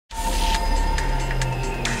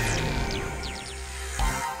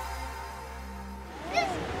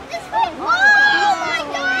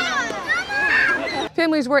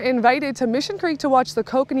Families were invited to Mission Creek to watch the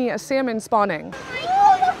Kokanee salmon spawning.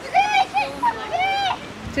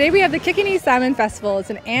 Today we have the Kokanee Salmon Festival.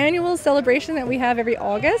 It's an annual celebration that we have every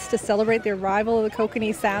August to celebrate the arrival of the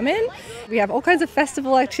Kokanee salmon. We have all kinds of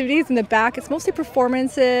festival activities in the back. It's mostly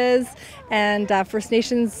performances and First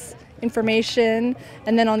Nations information,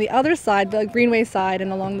 and then on the other side, the Greenway side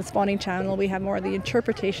and along the spawning channel, we have more of the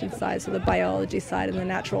interpretation side, so the biology side and the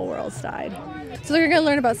natural world side. So they're going to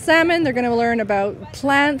learn about salmon, they're going to learn about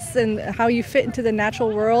plants and how you fit into the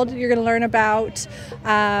natural world. You're going to learn about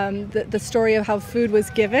the story of how food was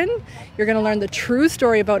given. You're going to learn the true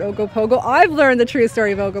story about Ogopogo. I've learned the true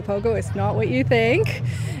story of Ogopogo. It's not what you think.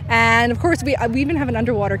 And of course, we even have an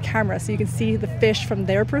underwater camera so you can see the fish from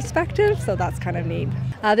their perspective, so that's kind of neat.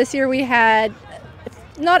 This year we had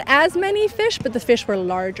not as many fish, but the fish were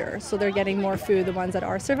larger, so they're getting more food, the ones that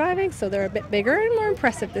are surviving, so they're a bit bigger and more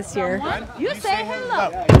impressive this year. You say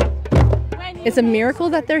hello. It's a miracle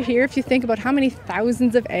that they're here if you think about how many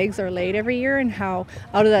thousands of eggs are laid every year and how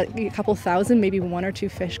out of that couple thousand, maybe 1 or 2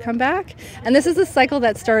 fish come back. And this is a cycle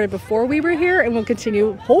that started before we were here and will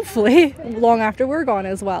continue, hopefully, long after we're gone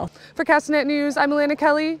as well. For Castanet News, I'm Elena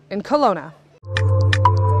Kelly in Kelowna.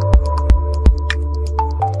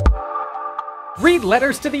 Read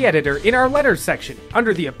letters to the editor in our letters section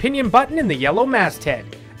under the opinion button in the yellow masthead.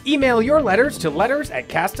 Email your letters to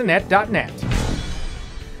letters@castanet.net.